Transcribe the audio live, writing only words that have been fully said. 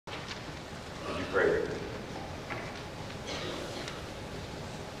Pray.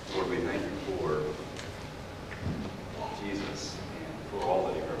 Lord, we thank you for Jesus and for all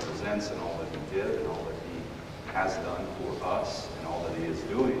that he represents and all that he did and all that he has done for us and all that he is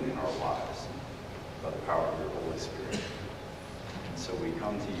doing in our lives by the power of your Holy Spirit. And so we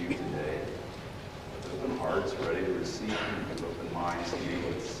come to you today with open hearts, ready to receive you, with open minds, to be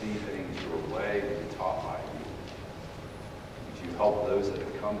able to see things your way and be taught by you. Would you help those that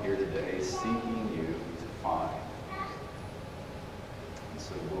have come here today seeking you to find? And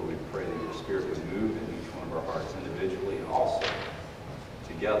so, Lord, we pray that your Spirit would move in each one of our hearts individually and also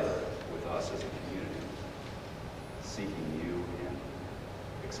together with us as a community, seeking you and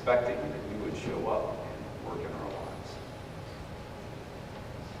expecting that you would show up and work in our lives.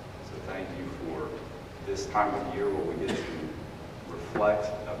 So thank you for this time of year where we get to reflect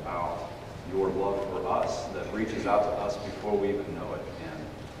about your love for us that reaches out to us before we even know it and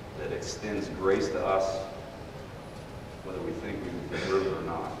that extends grace to us whether we think we deserve it or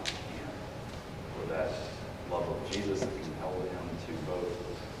not. And for that love of Jesus that compelled him to both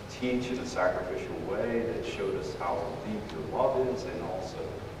teach in a sacrificial way that showed us how deep your love is and also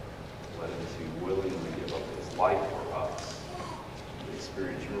led him to willingly give up his life for us to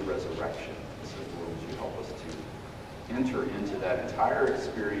experience your resurrection. So Lord, would you help us to enter into that entire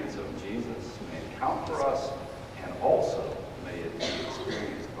experience of Jesus? May it count for us, and also may it be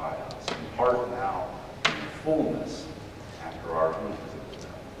experienced by us in part now, in fullness after our own physical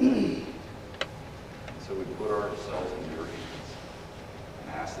death. So we put ourselves in your hands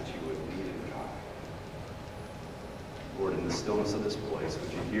and ask that you would lead and guide. Lord, in the stillness of this place,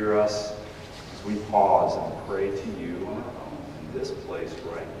 would you hear us as we pause and pray to you on our own in this place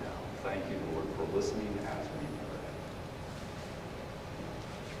right now? Thank you, Lord, for listening as we pray.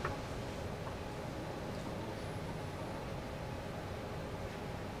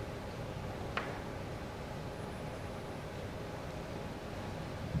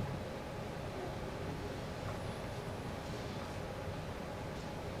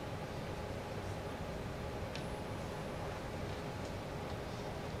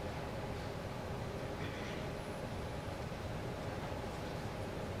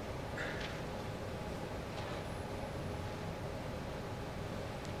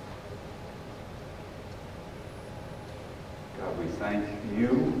 God, we thank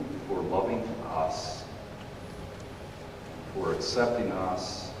you for loving us, for accepting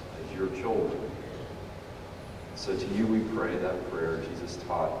us as your children. So to you we pray that prayer Jesus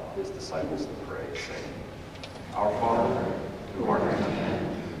taught his disciples to pray, saying, Our Father, who art in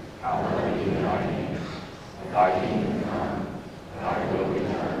heaven, hallowed be thy name. Thy kingdom come, thy will be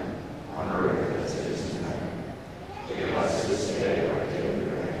done, on earth as it is in heaven. Give us this day our daily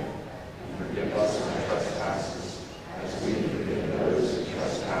bread, and forgive us our trespasses, as we forgive those who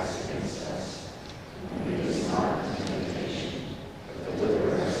trespass against us. And lead us not into temptation, but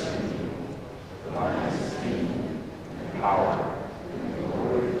deliver us from evil. For thine is the kingdom, and the power, and the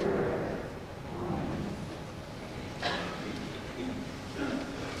glory forever. Amen.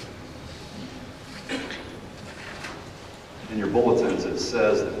 In your bulletins it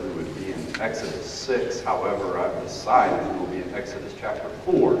says that we would be in Exodus 6. However, I've decided we will be in Exodus chapter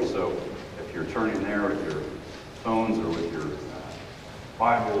 4. So if you're turning there with your phones or with your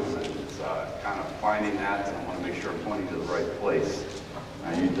Bibles and kind of finding that, and I want to make sure I'm pointing to the right place.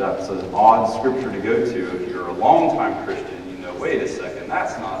 That's an odd scripture to go to. If you're a longtime Christian, you know, wait a second,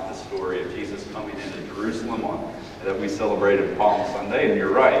 that's not the story of Jesus coming into Jerusalem that we celebrated Palm Sunday, and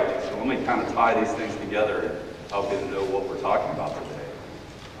you're right. So let me kind of tie these things together and help you to know what we're talking about today.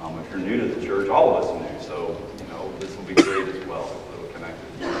 If you're new to the church, all of us are new, so this will be great as well, a little connected.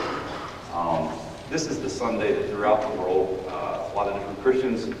 This is the Sunday that throughout the world, a lot of different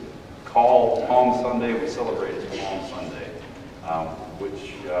Christians call Palm Sunday. We celebrate it Palm Sunday,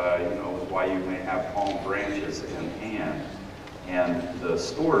 which is why you may have palm branches in hand. And the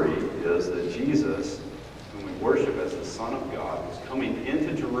story is that Jesus, whom we worship as the Son of God, was coming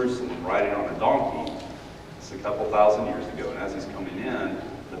into Jerusalem riding on a donkey. It's a couple thousand years ago, and as he's coming in,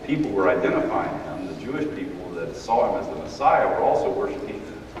 the people were identifying him. The Jewish people that saw him as the Messiah were also worshiping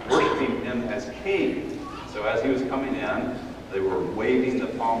him as king. So as he was coming in, they were waving the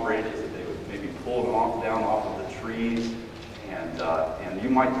palm branches that they would maybe pull down off of the trees. And you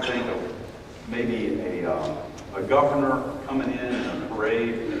might think of maybe a governor coming in a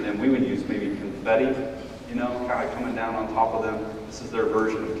parade, and then we would use maybe confetti, kind of coming down on top of them. This is their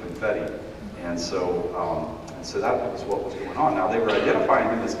version of confetti. And so that was what was going on. Now, they were identifying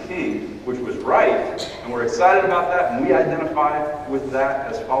him as king, which was right, and we're excited about that, and we identify with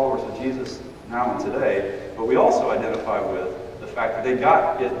that as followers of Jesus now and today, but we also identify with the fact that they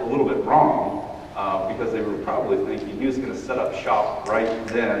got it a little bit wrong, because they were probably thinking he was going to set up shop right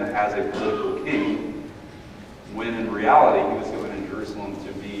then as a political king, when in reality he was going to Jerusalem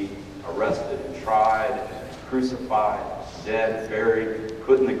to be arrested and tried, and crucified, dead, buried,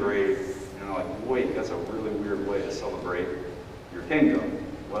 put in the grave. And they're like, wait, that's a really weird way to celebrate your kingdom.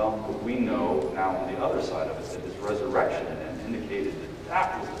 Well, but we know now on the other side of it that his resurrection indicated that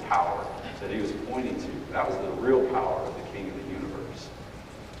that was the power that he was pointing to. That was the real power of the King of the universe.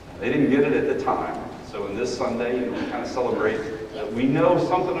 And they didn't get it at the time. So in this Sunday, we kind of celebrate that we know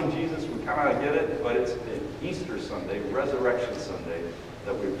something of Jesus, we kind of get it, but it's Easter Sunday, Resurrection Sunday,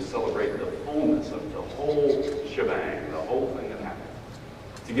 that we celebrate the fullness of the whole shebang, the whole thing that happened.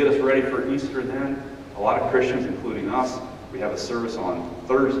 To get us ready for Easter then, a lot of Christians, including us, we have a service on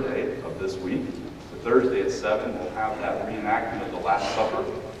Thursday of this week. So Thursday at 7, we'll have that reenactment of the Last Supper.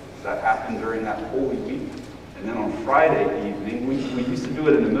 That happened during that Holy Week. And then on Friday evening, we used to do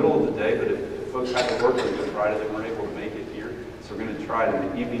it in the middle of the day, but if folks had to work on Good Friday, they weren't able to make it here. So we're going to try it in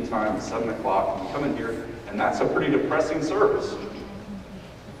the evening time at 7 o'clock. And we come in here, and that's a pretty depressing service.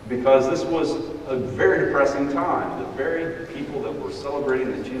 Because this was a very depressing time. The very people that were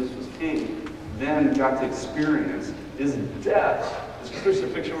celebrating that Jesus was king then got to experience his death, his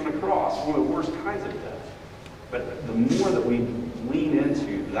crucifixion on the cross, one of the worst kinds of death. But the more that we lean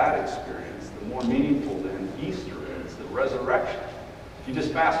into that experience, the more meaningful then Easter is, the resurrection. If you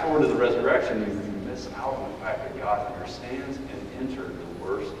just fast forward to the resurrection, you miss out on the fact that God understands and entered the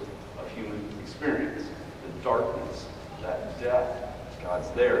worst of human experience, the darkness, that death.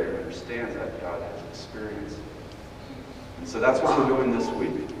 God's there. He understands that God has experienced. And so that's what we're doing this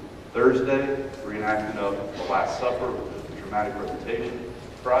week. Thursday, reenactment of the Last Supper with the dramatic representation.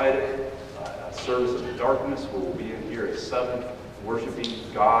 Friday, a service of the darkness where we'll be in here at 7, worshiping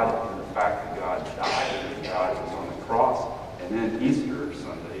God and the fact that God died and that God was on the cross. And then Easter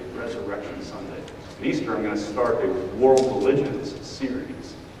Sunday, Resurrection Sunday. At Easter, I'm going to start a world religions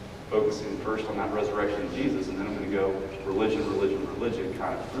series, focusing first on that resurrection of Jesus, and then I'm going to go religion, religion, religion,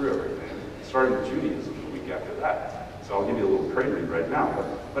 kind of through everything, starting with Judaism the week after that. So I'll give you a little trade read right now.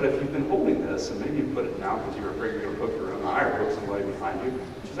 But if you've been holding this, and maybe you put it down because you're afraid you're going to poke your own eye or poke somebody behind you,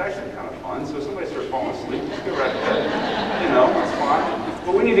 which is actually kind of fun. So if somebody starts falling asleep, just go right ahead. You know, that's fine.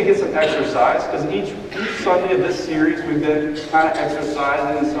 But we need to get some exercise, because each Sunday of this series, we've been kind of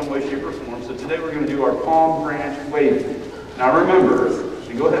exercising in some way, shape, or form. So today we're going to do our palm branch waving. Now remember,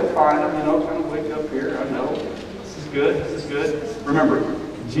 you go ahead and find them, you know, kind of wake up here. I know. This is good. This is good. Remember,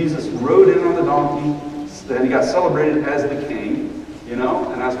 Jesus rode in on the donkey, then he got celebrated as the king, you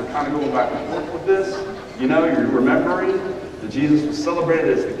know, and as we're kind of going back and forth with this, you know, you're remembering that Jesus was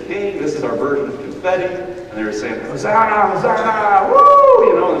celebrated as the king. This is our version of confetti, and they were saying, Hosanna, Hosanna, woo,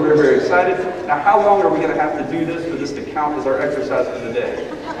 you know, and we're very excited. Now, how long are we going to have to do this for this to count as our exercise for the day?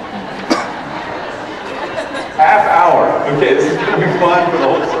 Half hour. Okay, this is going to be fun for the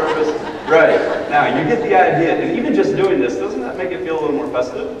whole service. Right. Now, you get the idea. And even just doing this, doesn't that make it feel a little more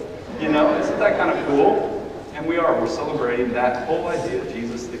festive? You know, isn't that kind of cool? And we're celebrating that whole idea of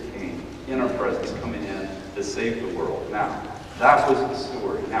Jesus the King in our presence, coming in to save the world. Now, that was the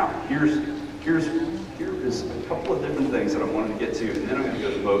story. Now, here is a couple of different things that I wanted to get to, and then I'm going to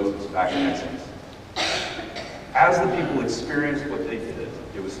go to Moses back in Exodus. As the people experienced what they did,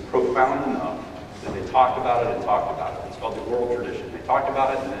 it was profound enough that they talked about it and talked about it. It's called the oral tradition. They talked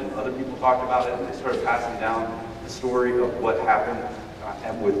about it, and then other people talked about it, and they started passing down the story of what happened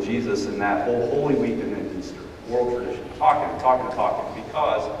with Jesus in that whole Holy Week and then Easter. Oral tradition. Talking,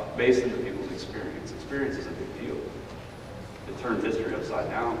 because based on the people's experience. Experience is a big deal. It turned history upside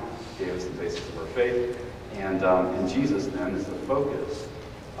down, gave us the basis of our faith, and Jesus then is the focus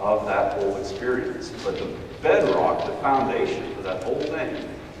of that whole experience. But the bedrock, the foundation for that whole thing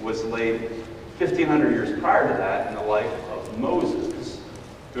was laid 1,500 years prior to that in the life of Moses,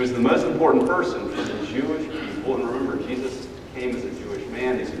 who is the most important person for the Jewish people. And remember, Jesus came as a Jewish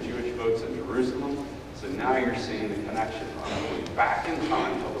man. These are Jewish folks in Jerusalem. So now you're seeing the connection of going back in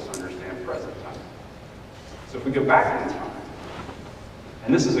time to help us understand present time. So if we go back in time,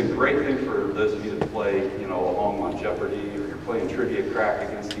 and this is a great thing for those of you that play, you know, along on Jeopardy, or you're playing trivia crack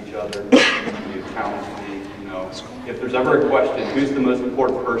against each other, you challenge me, you know. If there's ever a question, who's the most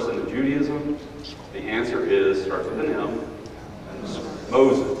important person in Judaism? The answer is, starts with an M, and it's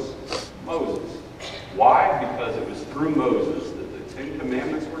Moses. Moses. Why? Because it was through Moses that the 10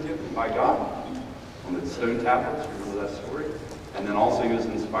 Commandments were given by God on the stone tablets. Remember that story? And then also he was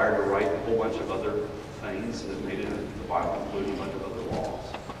inspired to write a whole bunch of other things that made it into the Bible, including a bunch of other laws.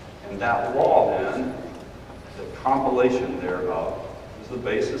 And that law then, the compilation thereof, is the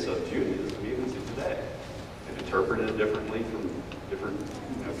basis of Judaism even to today. It's interpreted differently from different,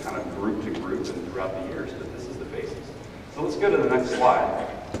 you know, kind of group to group and throughout the years, but this is the basis. So let's go to the next slide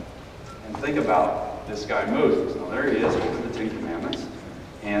and think about this guy Moses. Now there he is with the Ten Commandments,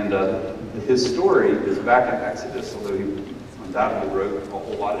 and his story is back in Exodus, although he undoubtedly wrote a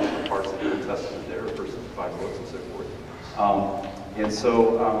whole lot of different parts of the Old Testament there, the first 5 books and so forth. And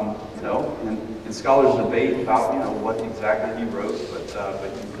so, and scholars debate about, what exactly he wrote, but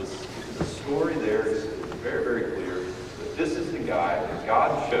the story there is very, very clear that this is the guy that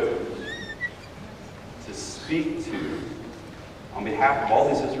God chose to speak to on behalf of all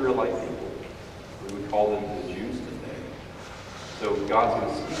these Israelite people. We would call them the Jews today. So God's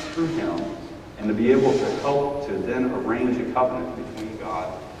going to speak through him, and to be able to help to then arrange a covenant between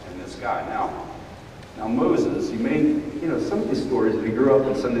God and this guy. Now Moses, you may, some of these stories, if you grew up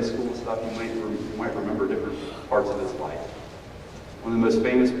in Sunday school and stuff, you might remember different parts of his life. One of the most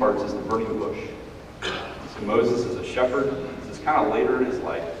famous parts is the burning bush. So Moses is a shepherd. This is kind of later in his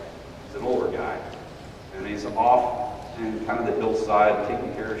life. He's an older guy. And he's off in kind of the hillside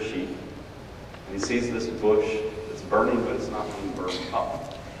taking care of sheep. And he sees this bush that's burning, but it's not being burned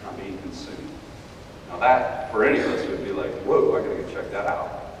up, not being consumed. Now that, for any of us, would be like, whoa, I gotta go check that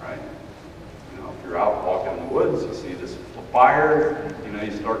out, right? If you're out walking in the woods, you see this fire,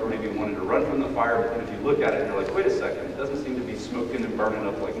 you start maybe wanting to run from the fire, but then if you look at it, you're like, wait a second, it doesn't seem to be smoking and burning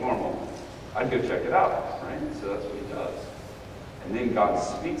up like normal. I'd go check it out, right? So that's what he does. And then God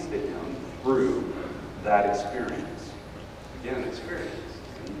speaks to him through that experience. Again, experience.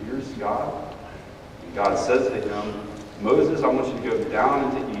 And here's God. And God says to him, Moses, I want you to go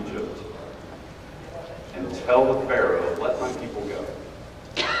down into Egypt and tell the Pharaoh, let my people go.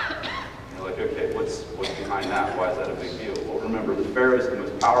 Like, okay, what's behind that? Why is that a big deal? Well, remember, the Pharaoh is the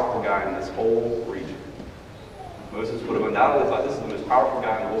most powerful guy in this whole region. Moses would have undoubtedly thought, this is the most powerful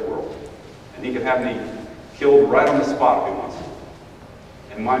guy in the whole world. And he could have me killed right on the spot if he wants to.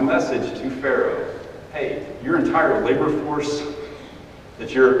 And my message to Pharaoh, hey, your entire labor force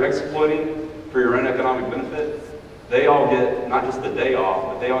that you're exploiting for your own economic benefit, they all get not just the day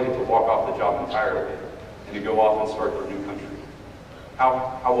off, but they all get to walk off the job entirely and to go off and start their new country.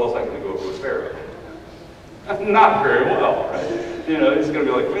 How well is that going to go over with Pharaoh? Not very well, right? He's going to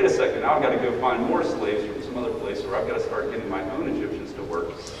be like, wait a second, now I've got to go find more slaves from some other place, or I've got to start getting my own Egyptians to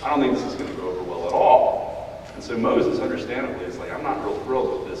work. I don't think this is going to go over well at all. And so Moses, understandably, is like, I'm not real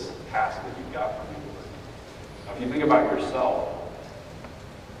thrilled with this task that you've got for me. Now, if you think about yourself,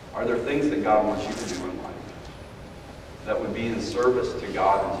 are there things that God wants you to do in life that would be in service to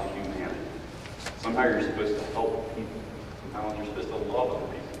God and to humanity? Somehow you're supposed to help people. Somehow you're supposed to love other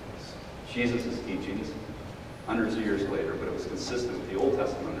people. Jesus' teachings, hundreds of years later, but it was consistent with the Old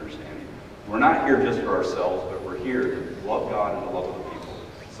Testament understanding. We're not here just for ourselves, but we're here to love God and to love other people,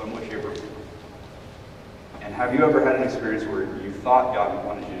 in some way, shape, or form. And have you ever had an experience where you thought God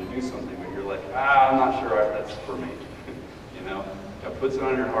wanted you to do something, but you're like, I'm not sure that's for me? God puts it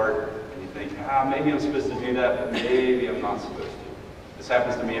on your heart, and you think, maybe I'm supposed to do that, but maybe I'm not supposed to. This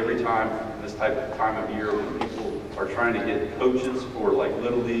happens to me every time, this type of time of year, when people are trying to get coaches for like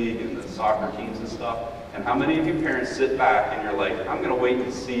Little League and the soccer teams and stuff. And how many of you parents sit back and you're like, I'm going to wait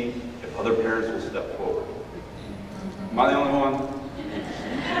and see if other parents will step forward? Am I the only one?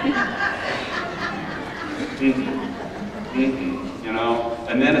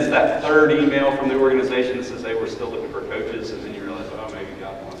 And then it's that third email from the organization that says, hey, we're still looking for coaches, and then you realize, oh, maybe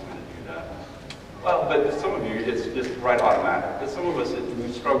God wants me to do that. Well, but some of you, it's just right automatic. But some of us,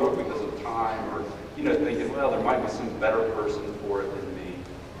 we struggle because of time, or thinking, well, there might be some better person for it than me.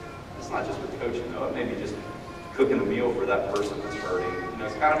 It's not just with coaching, though. It may be just cooking a meal for that person that's hurting.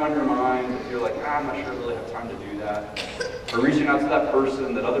 It's kind of on your mind. If you're like, I'm not sure I really have time to do that. Or reaching out to that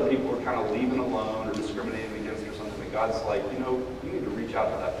person that other people are kind of leaving alone or discriminating against or something. But God's like, you need to reach out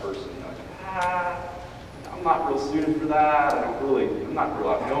to that person. I'm not real suited for that. I'm not real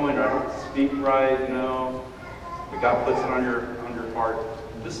outgoing, or I don't speak right, But God puts it on your heart.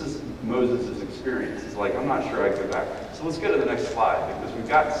 This is Moses' experience. It's like, I'm not sure I go back. So let's go to the next slide, because we've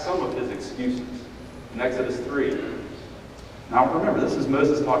got some of his excuses. In Exodus 3. Now remember, this is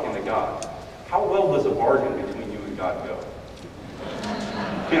Moses talking to God. How well does a bargain between you and God go?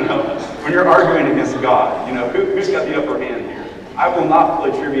 When you're arguing against God, who's got the upper hand here? I will not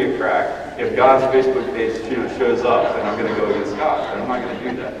play trivia crack if God's Facebook page shows up and I'm going to go against God. But I'm not going to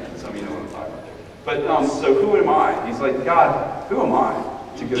do that. Some of you know what I'm talking about. But so who am I? He's like, God, who am I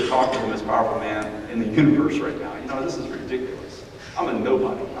to go talk to the most powerful man in the universe right now? This is ridiculous. I'm a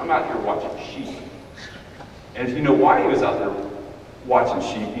nobody. I'm out here watching sheep. And if you know why he was out there watching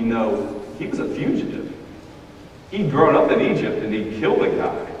sheep, he was a fugitive. He'd grown up in Egypt and he killed a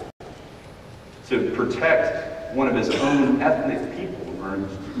guy to protect one of his own ethnic people.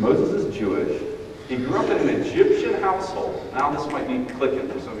 Moses is Jewish. He grew up in an Egyptian household. Now this might be clicking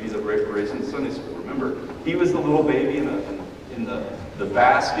for some of you that were raised in Sunday school. Remember, he was the little baby in the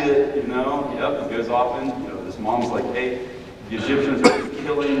basket, you know. Yep, he goes off and, his mom's like, hey, the Egyptians are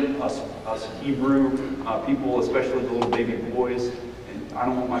killing us Hebrew people, especially the little baby boys. And I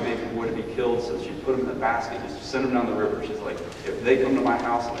don't want my baby boy to be killed, so she put him in the basket, just send him down the river. She's like, if they come to my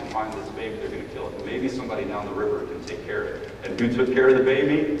house and they find this baby, they're going to kill it. Maybe somebody down the river can take care of it. And who took care of the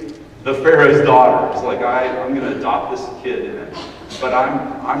baby? The Pharaoh's daughter. It's like, I'm going to adopt this kid, but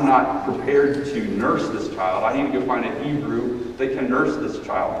I'm not prepared to nurse this child. I need to go find a Hebrew that can nurse this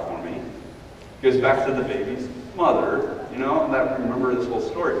child for me. Goes back to the baby's mother, remember this whole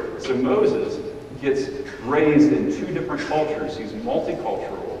story. So Moses gets raised in two different cultures. He's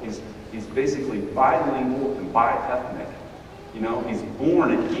multicultural. He's basically bilingual and bi-ethnic. He's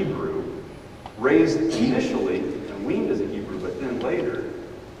born a Hebrew, raised initially and weaned as a Hebrew, but then later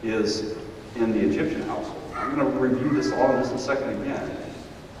is in the Egyptian household. I'm going to review this all in just a second again.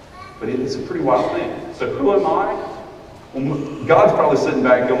 But it's a pretty wild thing. So who am I? Well, God's probably sitting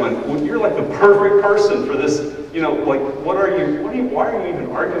back going, well, you're like the perfect person for this. Why are you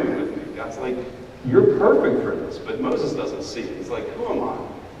even arguing with me? God's like, you're perfect for this. But Moses doesn't see it. He's like, who am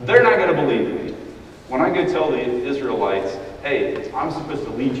I? They're not going to believe me. When I go tell the Israelites, hey, I'm supposed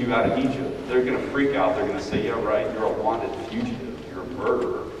to lead you out of Egypt, they're going to freak out. They're going to say, yeah, right, you're a wanted fugitive. You're a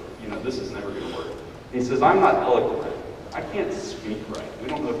murderer. This is never going to work. He says, I'm not eloquent. I can't speak right. We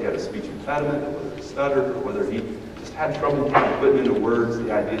don't know if he had a speech impediment, or whether he stuttered, or whether he just had trouble kind of putting into words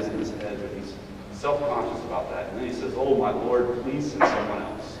the ideas in his head, but he's self-conscious about that. And then he says, oh, my Lord, please send someone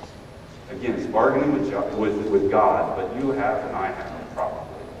else. Again, he's bargaining with God, but you have and I have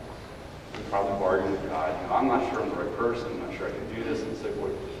probably. He's probably bargaining with God. I'm not sure I'm the right person. I'm not sure I can do this, and so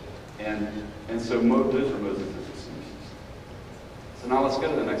forth. And so those are Moses' excuses. So now let's go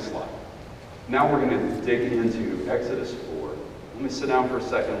to the next slide. Now we're going to dig into Exodus 4. Let me sit down for a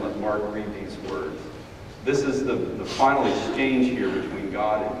second and let Mark read these words. This is the final exchange here between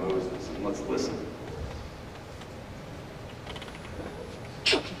God and Moses, and let's listen.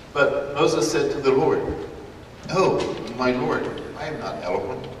 But Moses said to the Lord, "Oh, my Lord, I am not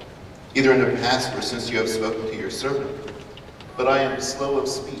eloquent, either in the past or since you have spoken to your servant, but I am slow of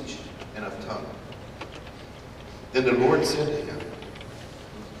speech and of tongue." Then the Lord said to him,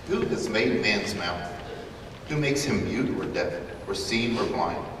 "Who has made man's mouth? Who makes him mute or deaf, or seeing or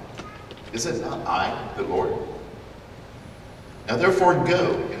blind? Is it not I, the Lord? Now therefore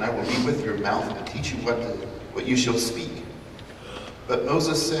go, and I will be with your mouth and teach you what you shall speak." But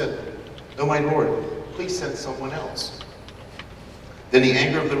Moses said, "No, my Lord, please send someone else." Then the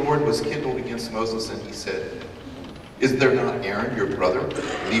anger of the Lord was kindled against Moses, and he said, "Is there not Aaron, your brother,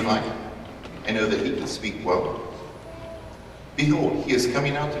 Levi? I know that he can speak well. Behold, he is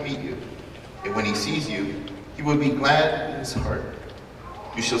coming out to meet you, and when he sees you, he will be glad in his heart.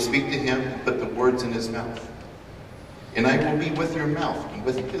 You shall speak to him and put the words in his mouth. And I will be with your mouth and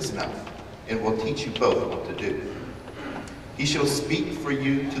with his mouth, and will teach you both what to do. He shall speak for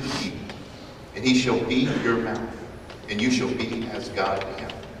you to the people, and he shall be your mouth, and you shall be as God to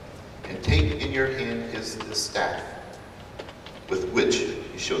him. And take in your hand the staff, with which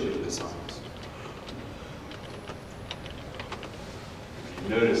you shall do his signs."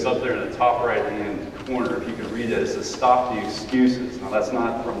 Notice up there in the top right-hand corner, if you could read that, it says, "Stop the excuses." Now, that's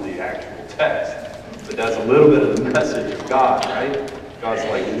not from the actual text, but that's a little bit of the message of God, right? God's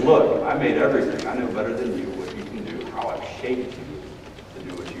like, look, I made everything. I know better than you what you can do, how I've shaped you to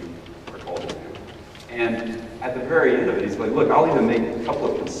do what you are called to do. And at the very end of it, he's like, look, I'll even make a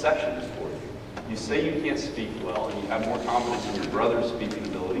couple of concessions for you. You say you can't speak well, and you have more confidence in your brother's speaking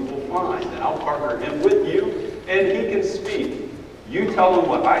ability. Well, fine. Then I'll partner him with you, and he can speak. You tell him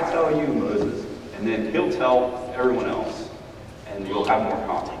what I tell you, Moses, and then he'll tell everyone else, and you'll have more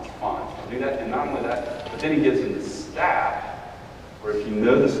confidence. Fine, I'll do that. And not only that, but then he gives him the staff, where if you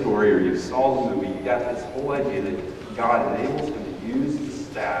know the story or you saw the movie, you got this whole idea that God enables him to use the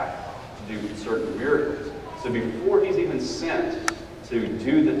staff to do certain miracles. So before he's even sent to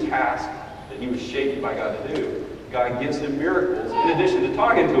do the task that he was shaped by God to do, God gives him miracles in addition to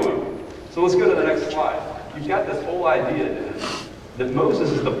talking to him. So let's go to the next slide. You've got this whole idea then, that Moses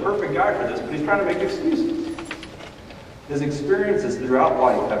is the perfect guy for this, but he's trying to make excuses. His experiences throughout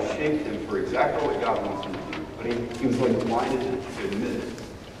life have shaped him for exactly what God wants him to do, but he was like blinded to admit it.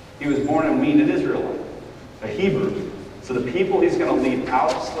 He was born and weaned an Israelite, a Hebrew. So the people he's going to lead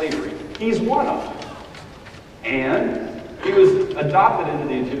out of slavery, he's one of them. And he was adopted into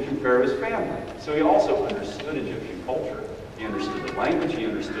the Egyptian Pharaoh's family. So he also understood Egyptian culture. He understood the language. He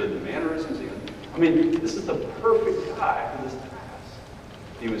understood the mannerisms. This is the perfect guy for this task.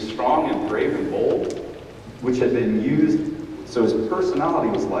 He was strong and brave and bold, which had been used, so his personality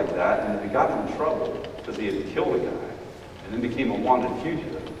was like that, and he got in trouble because he had killed a guy and then became a wanted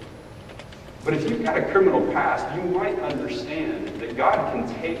fugitive. But if you've got a criminal past, you might understand that God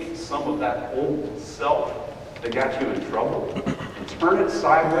can take some of that old self that got you in trouble and turn it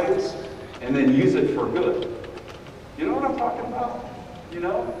sideways and then use it for good. You know what I'm talking about? You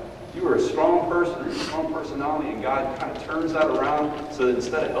know? You were a strong person or a strong personality, and God kind of turns that around so that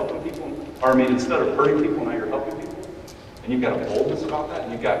instead of helping people, instead of hurting people, now you're helping people. And you've got a boldness about that,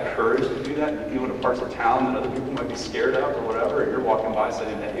 and you've got courage to do that, and you go into parts of town that other people might be scared of or whatever, and you're walking by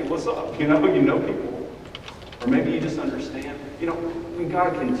saying, hey, what's up? You know people. Or maybe you just understand. You know, when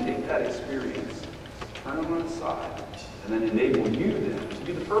God can take that experience, turn it on its side, and then enable you then to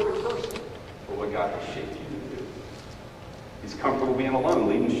be the perfect person for what God has shaped you to do. He's comfortable being alone,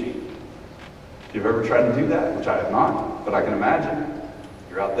 leading sheep. If you've ever tried to do that, which I have not, but I can imagine,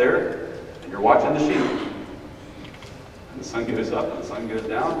 you're out there, and you're watching the sheep. And the sun goes up and the sun goes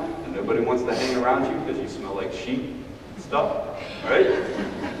down, and nobody wants to hang around you because you smell like sheep stuff, right?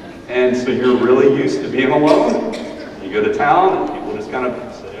 And so you're really used to being alone. You go to town, and people just kind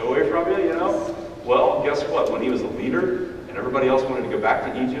of stay away from you, you know? Well, guess what? When he was a leader, and everybody else wanted to go back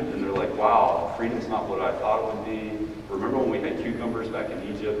to Egypt, and they're like, wow, freedom's not what I thought it would be. Remember when we had cucumbers back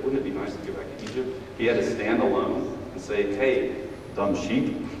in Egypt? Wouldn't it be nice to go back to Egypt? He had to stand alone and say, hey, dumb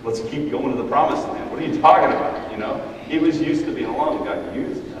sheep, let's keep going to the promised land. What are you talking about, you know? He was used to being alone. God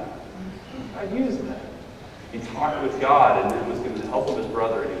used that. God used that. He talked with God and then was given the help of his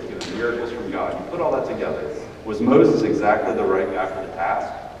brother, and he was given miracles from God. You put all that together. Was Moses exactly the right guy for the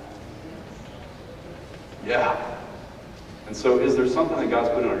task? Yeah. And so is there something that God's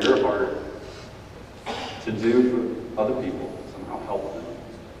put on your heart to do for other people, somehow help them?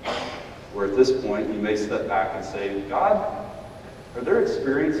 Where at this point you may step back and say, God, are there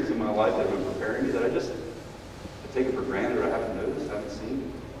experiences in my life that have been preparing me that I just take it for granted or I haven't noticed, haven't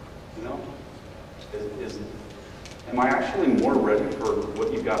seen? You know? Am I actually more ready for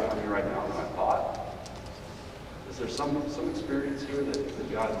what you got for me right now than I thought? Is there some experience here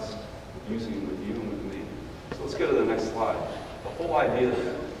that God's using with you and with me? So let's go to the next slide. The whole idea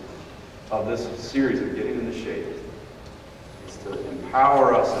of this series of getting into shape is to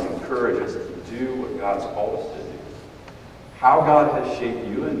empower us and encourage us to do what God's called us to do. How God has shaped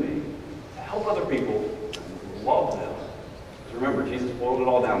you and me to help other people and love them. Because remember, Jesus boiled it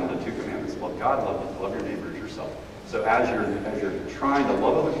all down into 2 commandments. Love God, love your neighbor as yourself. So as you're trying to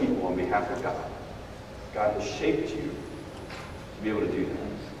love other people on behalf of God, God has shaped you to be able to do that.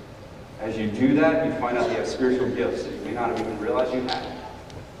 As you do that, you find out you have spiritual gifts that you may not have even realized you had.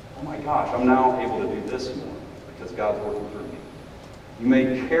 Oh my gosh, I'm now able to do this more because God's working through me. You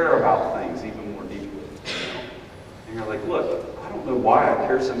may care about things even more deeply. And you're like, look, I don't know why I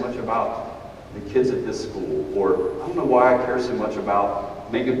care so much about the kids at this school, or I don't know why I care so much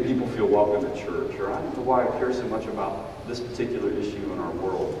about making people feel welcome at church, or I don't know why I care so much about this particular issue in our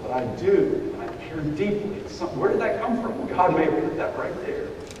world, but I do, and I care deeply. Where did that come from? Well, God may have put that right there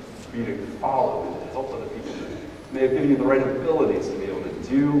for you to follow and to help other people. He may have given you the right abilities to be able to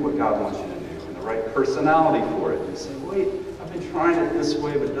do what God wants you to do, and the right personality for it. And you say, wait, I've been trying it this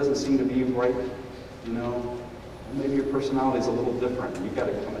way, but it doesn't seem to be right, you know? Maybe your personality is a little different, and you've got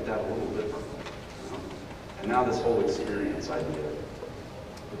to come at that a little different. You know? And now this whole experience idea.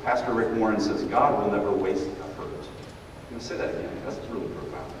 Pastor Rick Warren says, God will never waste effort. I'm going to say that again. That's really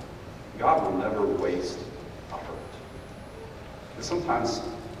profound. God will never waste effort. Because sometimes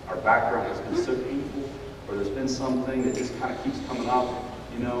our background has been so painful, or there's been something that just kind of keeps coming up,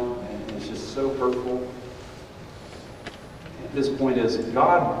 you know, and it's just so hurtful. And his point is,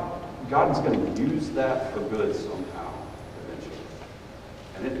 God's going to use that for good somehow, eventually.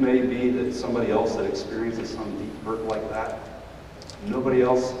 And it may be that somebody else that experiences some deep hurt like that, nobody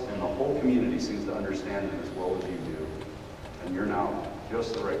else in the whole community seems to understand it as well as you do. And you're now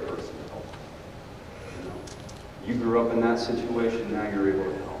just the right person to help. You know? You grew up in that situation, now you're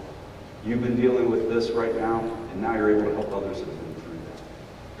able to help. You've been dealing with this right now, and now you're able to help others that have been through that.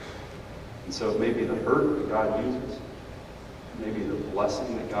 And so it may be the hurt that God uses, maybe the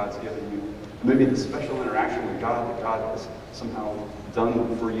blessing that God's given you, maybe the special interaction with God that God has somehow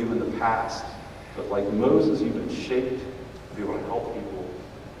done for you in the past. But like Moses, you've been shaped to be able to help people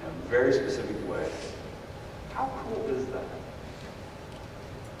in a very specific way. How cool is that?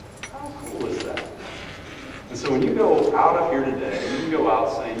 How cool is that? And so when you go out of here today, you can go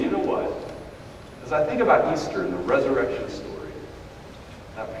out saying, you know what? As I think about Easter and the resurrection story,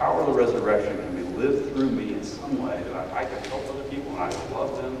 that power of the resurrection can be lived through me in some way that I can help other people and I can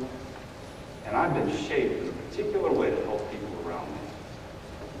love them. And I've been shaped in a particular way to help people around me.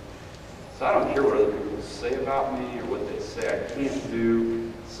 So I don't care what other people say about me or what they say I can't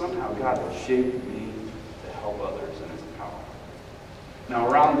do. Somehow God has shaped me to help others in his power. Now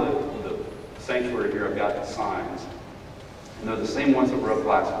around the sanctuary here, I've got the signs. And they're the same ones that were up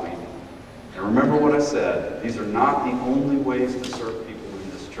last week. And remember what I said, these are not the only ways to serve people in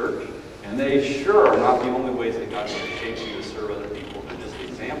this church. And they sure are not the only ways that God's going to shape you to serve other people. They're just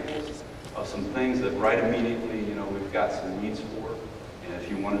examples of some things that right immediately, we've got some needs for. And if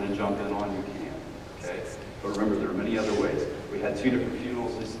you wanted to jump in on, you can. Okay? But remember, there are many other ways. We had 2 different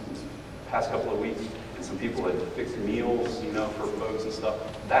funerals this past couple of weeks, and some people had fixed meals, for folks and stuff.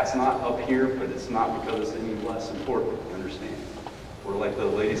 That's not up here, but it's not because it's any less important. You understand? Or like the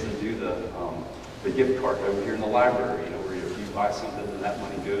ladies that do the gift card over here in the library, where if you buy something, then that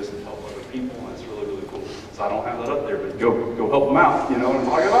money goes to help other people, and it's really, really cool. So I don't have that up there, but go help them out, and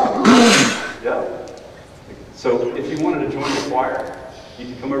talk about it. Yeah. So if you wanted to join the choir, you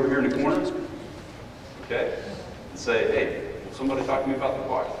can come over here in the corner, okay, and say, hey, will somebody talk to me about the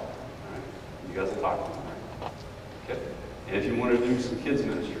choir? All right. You guys will talk to them, right? Okay. And if you want to do some kids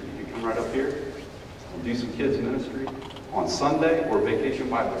ministry, you can come right up here and do some kids ministry on Sunday or Vacation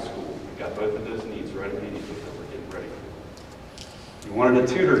Bible School. We've got both of those needs right immediately that we're getting ready for. You wanted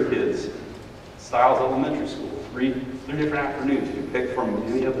to tutor kids, Stiles Elementary School, three different afternoons. You can pick from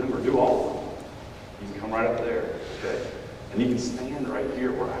any of them or do all of them. You can come right up there, okay? And you can stand right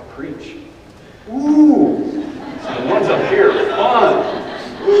here where I preach. Ooh! So the ones up here are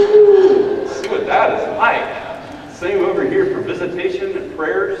fun. Ooh! See what that is like. Same over here for visitation and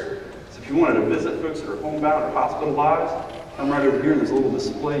prayers. So if you wanted to visit folks that are homebound or hospitalized, come right over here. There's a little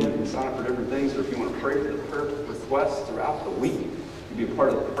display. You can sign up for different things. Or if you want to pray for the prayer requests throughout the week, you can be a part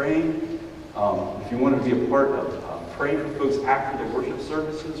of the praying. If you want to be a part of praying for folks after the worship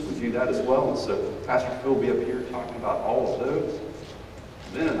services, we do that as well. And so Pastor Phil will be up here talking about all of those.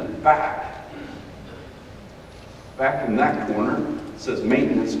 Then in the back in that corner, it says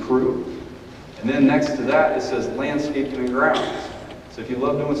maintenance crew. And then next to that, it says landscaping and grounds. So if you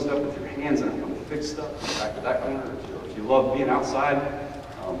love doing stuff with your hands and helping fix stuff, back to that corner. Or if you love being outside,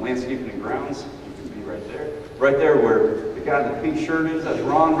 landscaping and grounds, you can be right there. Right there where the guy in the pink shirt is, that's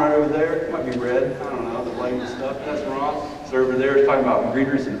Ron right over there. It might be red, I don't know, the lighting stuff. That's Ron. So over there is talking about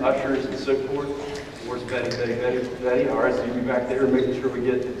greeters and ushers and so forth. Where's Betty? All right, so you be back there making sure we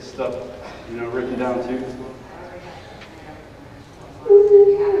get stuff, written down too.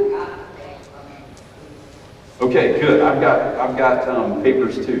 Okay, good. I've got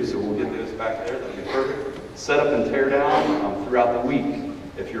papers too, so we'll get those back there. That'll be perfect. Set up and tear down throughout the week.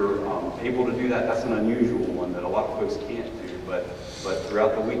 If you're able to do that, that's an unusual one that a lot of folks can't do. But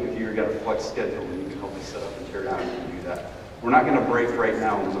throughout the week, if you've got a flex schedule, then you can help me set up and tear down, you can do that. We're not going to break right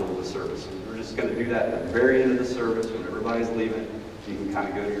now in the middle of the service. We're just going to do that at the very end of the service when everybody's leaving. You can kind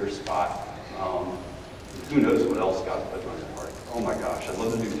of go to your spot. Who knows what else God's put on your heart. Oh my gosh, I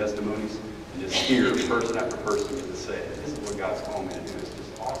love to do testimonies and just hear person after person just say, this is what God's calling me to do. It's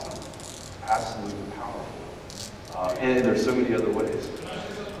just awesome. Absolutely powerful. And there's so many other ways.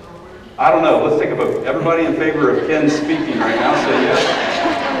 I don't know. Let's take a vote. Everybody in favor of Ken speaking right now, say yes.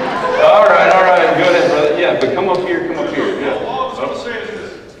 All right. Go ahead, brother. Yeah, but come up here. Yeah. All I was going to say is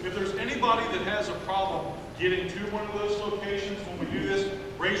this. If there's anybody that has a problem getting to one of those locations when we do this,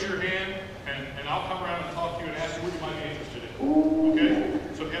 raise your hand, and I'll come around and talk to you and ask you what you might be interested in.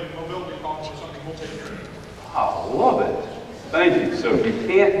 Okay? So if you have a mobility problem or something, we'll take care of it. I love it. Thank you. So if you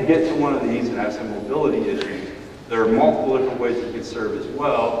can't get to one of these and have some mobility issues, there are multiple different ways you can serve as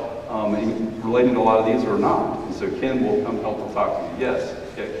well, and relating to a lot of these or not. And so Ken will come help and talk to you. Yes.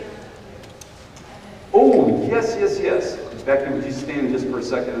 Okay. Oh, yes. Becky, would you stand just for a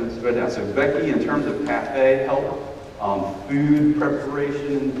second and right down? So Becky, in terms of cafe help, food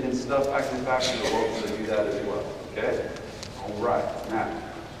preparation and stuff, I can back in the world to do that as well. Okay? All right. Now,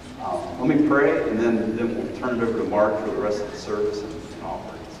 let me pray, and then we'll turn it over to Mark for the rest of the service and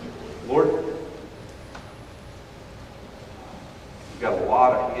offerings. Lord, we've got a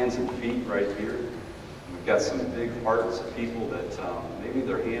lot of hands and feet right here. We've got some big hearts of people that maybe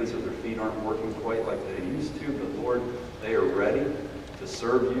their hands or their feet aren't working quite like they used to, but Lord, they are ready to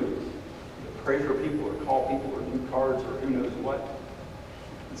serve you, to pray for people or call people or do cards or who knows what.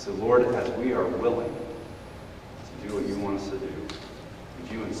 And so Lord, as we are willing to do what you want us to do,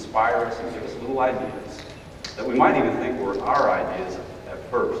 would you inspire us and give us little ideas that we might even think were our ideas at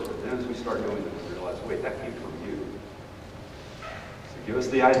first, but then as we start doing them, we realize, wait, that came from you. So give us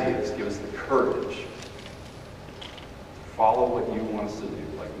the ideas, give us the courage to follow what you want us to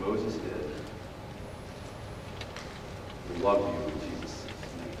do, like Moses did. We love you.